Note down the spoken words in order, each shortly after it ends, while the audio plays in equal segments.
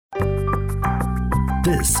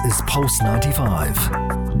This is Pulse 95.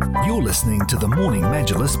 You're listening to the Morning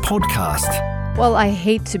Majlis podcast. Well, I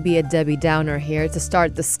hate to be a Debbie Downer here to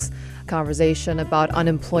start this conversation about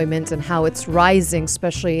unemployment and how it's rising,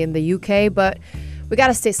 especially in the UK, but we got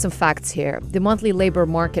to state some facts here. The monthly labor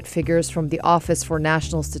market figures from the Office for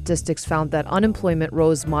National Statistics found that unemployment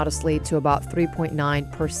rose modestly to about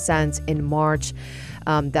 3.9% in March.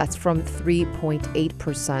 That's from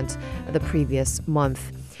 3.8% the previous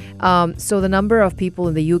month. So the number of people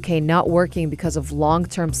in the UK not working because of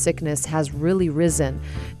long-term sickness has really risen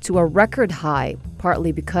to a record high,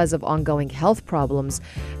 partly because of ongoing health problems,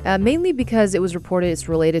 mainly because it was reported it's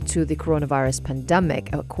related to the coronavirus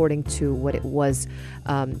pandemic, according to what it was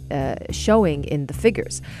showing in the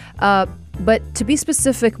figures. But to be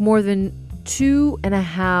specific, more than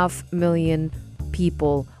 2.5 million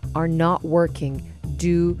people are not working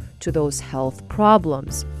due to those health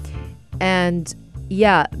problems. And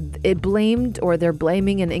yeah, they're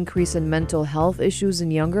blaming an increase in mental health issues in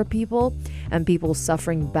younger people and people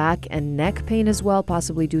suffering back and neck pain as well,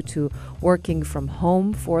 possibly due to working from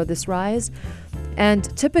home for this rise. And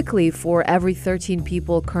typically for every 13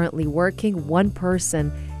 people currently working, one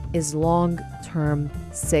person is long-term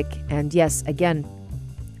sick. And yes, again,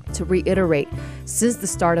 to reiterate, since the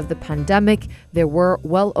start of the pandemic, there were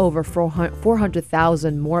well over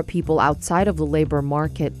 400,000 more people outside of the labor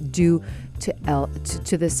market due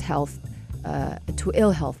to this health, to ill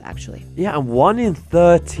health, actually. Yeah, and 1 in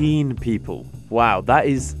 13 people. Wow, that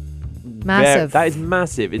is massive. That is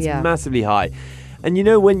massive. It's massively high. And you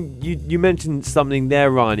know, when you mentioned something there,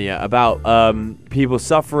 Rania, about people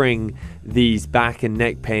suffering these back and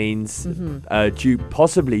neck pains,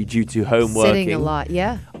 possibly due to home working. Sitting a lot,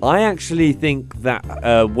 yeah. I actually think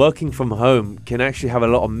that working from home can actually have a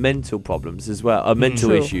lot of mental problems as well, mental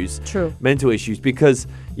issues. True. Mental issues, because,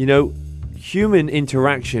 you know, human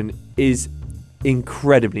interaction is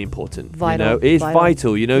incredibly important. Vital. You know, it's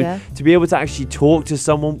vital, you know, to be able to actually talk to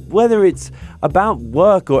someone, whether it's about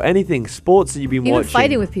work or anything, sports that you've been watching. Even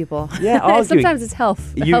fighting with people. Yeah, arguing. Sometimes it's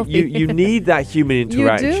health. You need that human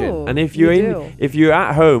interaction. You do. And if you're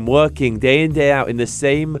at home working day in, day out in the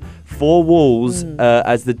same four walls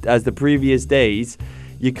as the previous days,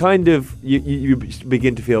 you kind of you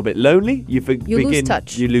begin to feel a bit lonely. You lose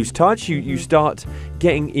touch. You lose touch. You start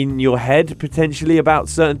getting in your head potentially about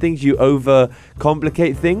certain things. You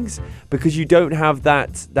overcomplicate things because you don't have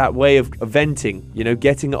that way of venting. You know,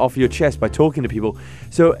 getting it off your chest by talking to people.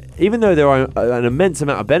 So even though there are an immense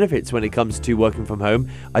amount of benefits when it comes to working from home,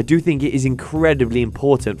 I do think it is incredibly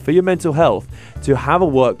important for your mental health to have a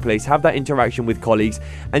workplace, have that interaction with colleagues,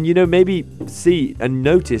 and, you know, maybe see and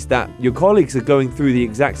notice that your colleagues are going through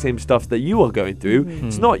the exact same stuff that you are going through.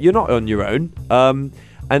 You're not on your own,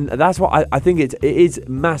 and that's what I think it is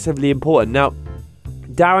massively important. Now,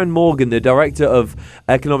 Darren Morgan, the Director of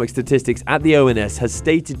Economic Statistics at the ONS, has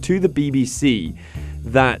stated to the BBC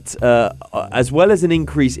that as well as an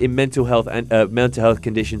increase in mental health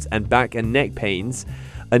conditions and back and neck pains,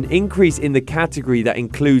 an increase in the category that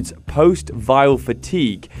includes post-viral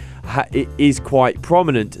fatigue is quite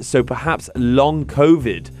prominent. So perhaps long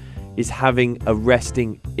COVID is having a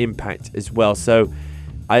resting impact as well. So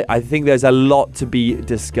I think there's a lot to be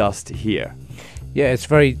discussed here. Yeah, it's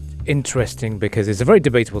very interesting because it's a very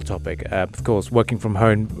debatable topic. Of course, working from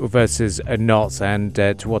home versus not, and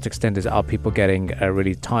to what extent are people getting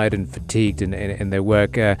really tired and fatigued in their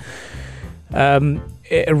work.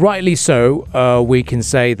 Rightly so, we can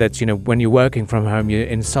say that, you know, when you're working from home,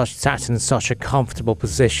 you're sat in such a comfortable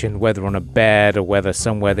position, whether on a bed or whether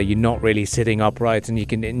somewhere that you're not really sitting upright, and you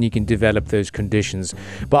can develop those conditions.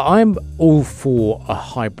 But I'm all for a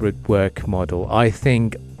hybrid work model. I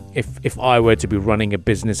think if I were to be running a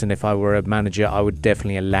business and if I were a manager, I would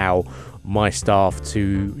definitely allow my staff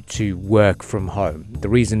to work from home. The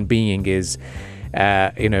reason being is,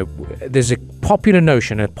 there's a popular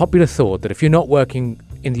thought that if you're not working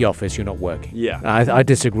in the office, you're not working. Yeah. I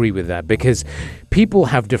disagree with that, because people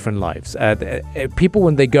have different lives. People,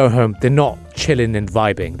 when they go home, they're not chilling and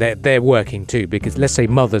vibing. They're working too, because let's say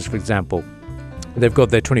mothers, for example, they've got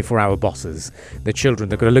their 24-hour bosses, their children,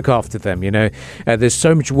 they've got to look after them, you know. There's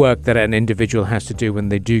so much work that an individual has to do when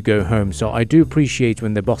they do go home. So I do appreciate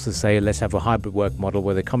when the bosses say, let's have a hybrid work model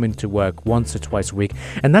where they come into work once or twice a week.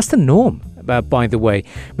 And that's the norm, by the way.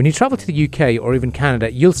 When you travel to the UK or even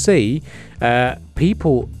Canada, you'll see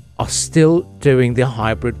people are still doing the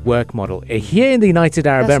hybrid work model. Here in the United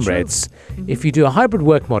Arab Emirates, if you do a hybrid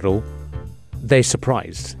work model, they're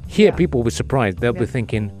surprised. Here, people will be surprised. They'll be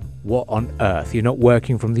thinking, what on earth? You're not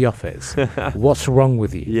working from the office. What's wrong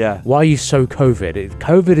with you? Yeah. Why are you so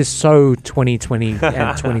COVID is so 2020 and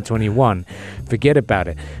 2021. Forget about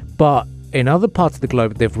it. But in other parts of the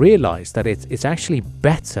globe, they've realized that it's actually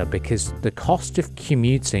better because the cost of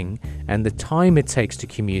commuting and the time it takes to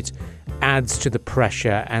commute adds to the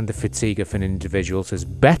pressure and the fatigue of an individual. So it's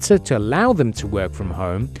better to allow them to work from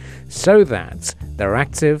home so that they're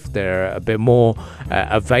active, they're a bit more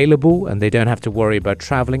available, and they don't have to worry about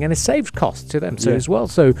traveling, and it saves costs to them as well.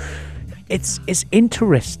 So it's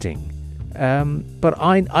interesting, but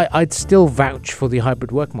I'd still vouch for the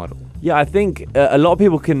hybrid work model. Yeah, I think a lot of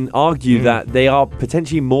people can argue that they are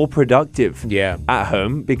potentially more productive at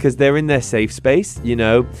home because they're in their safe space. You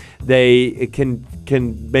know, they can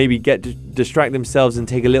maybe distract themselves and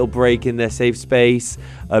take a little break in their safe space,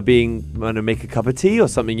 make a cup of tea or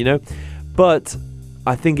something, you know. But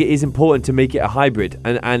I think it is important to make it a hybrid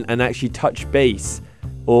and actually touch base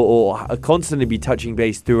or constantly be touching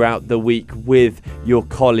base throughout the week with your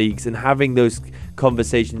colleagues and having those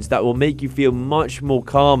conversations that will make you feel much more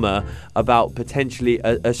calmer about potentially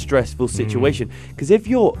a stressful situation. Because if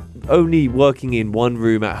you're only working in one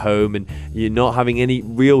room at home and you're not having any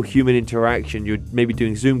real human interaction, you're maybe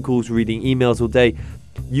doing Zoom calls, reading emails all day,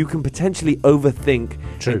 you can potentially overthink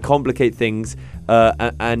and complicate things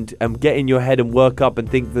and get in your head and work up and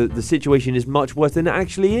think that the situation is much worse than it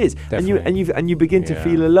actually is. Definitely. And you begin to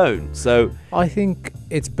feel alone. So I think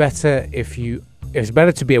it's better it's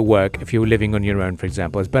better to be at work if you're living on your own, for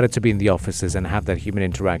example. It's better to be in the offices and have that human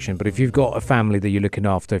interaction. But if you've got a family that you're looking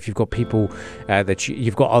after, if you've got people that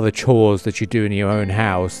you've got other chores that you do in your own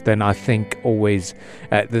house, then I think always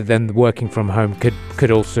then working from home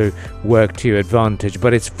could also work to your advantage.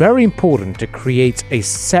 But it's very important to create a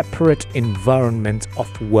separate environment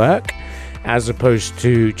of work as opposed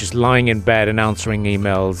to just lying in bed and answering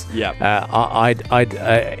emails.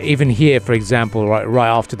 I'd even here, for example, right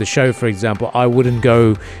after the show, for example, I wouldn't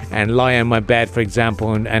go and lie on my bed, for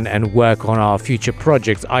example, and work on our future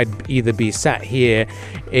projects. I'd either be sat here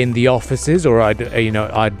in the offices, or I'd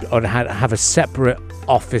have a separate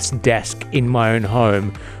office desk in my own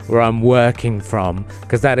home where I'm working from,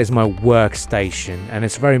 because that is my workstation, and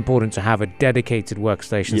it's very important to have a dedicated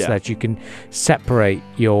workstation so that you can separate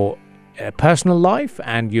your personal life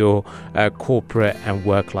and your corporate and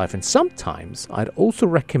work life. And sometimes I'd also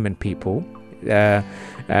recommend people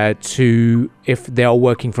to, if they are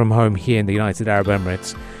working from home here in the United Arab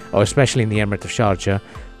Emirates, or especially in the Emirate of Sharjah,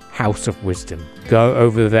 House of Wisdom. Go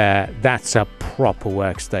over there. That's a proper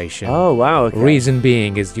workstation. Oh, wow. Okay. Reason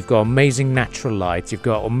being is you've got amazing natural light, you've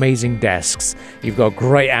got amazing desks, you've got a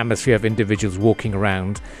great atmosphere of individuals walking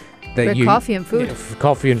around. Coffee and food.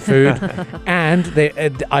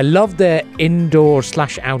 And I love their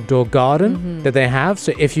indoor/outdoor garden that they have.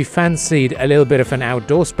 So if you fancied a little bit of an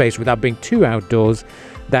outdoor space without being too outdoors,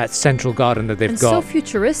 that central garden that they've got. And so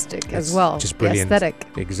futuristic as well. Just brilliant. The aesthetic.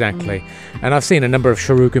 Exactly. And I've seen a number of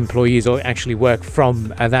Shuruk employees actually work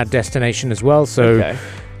from that destination as well. So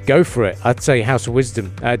go for it. I'd say House of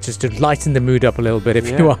Wisdom, just to lighten the mood up a little bit if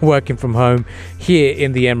you are working from home here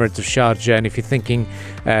in the Emirates of Sharjah, and if you're thinking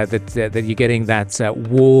that you're getting that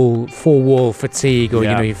four-wall fatigue, or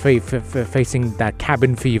you're facing that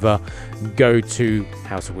cabin fever, go to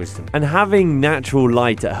House of Wisdom. And having natural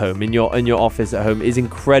light at home in your office at home is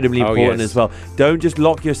incredibly important as well. Don't just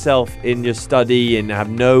lock yourself in your study and have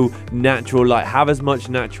no natural light. Have as much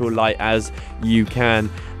natural light as you can.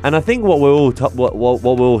 And I think what we're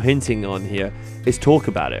all hinting on here is talk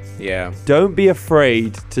about it. Yeah. Don't be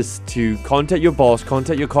afraid to contact your boss,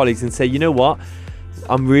 contact your colleagues, and say, you know what,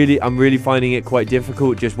 I'm really finding it quite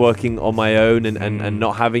difficult just working on my own and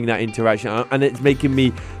not having that interaction, and it's making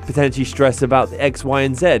me potentially stress about X, Y,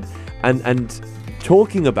 and Z. And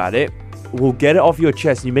talking about it will get it off your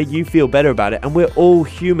chest and make you feel better about it. And we're all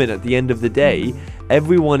human at the end of the day.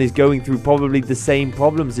 Everyone is going through probably the same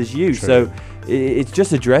problems as you. True. So it's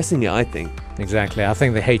just addressing it, I think. Exactly. I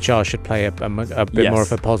think the HR should play a bit more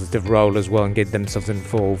of a positive role as well and get themselves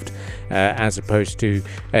involved, as opposed to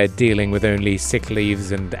dealing with only sick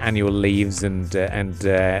leaves and annual leaves and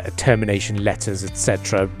termination letters,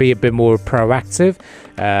 etc. Be a bit more proactive.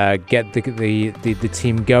 Get the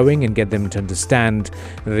team going and get them to understand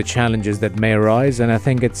the challenges that may arise. And I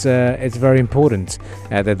think it's very important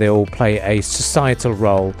that they all play a societal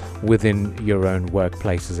role within your own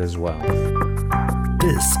workplaces as well.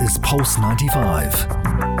 This is Pulse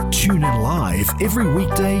 95. Tune in live every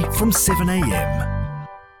weekday from 7 a.m.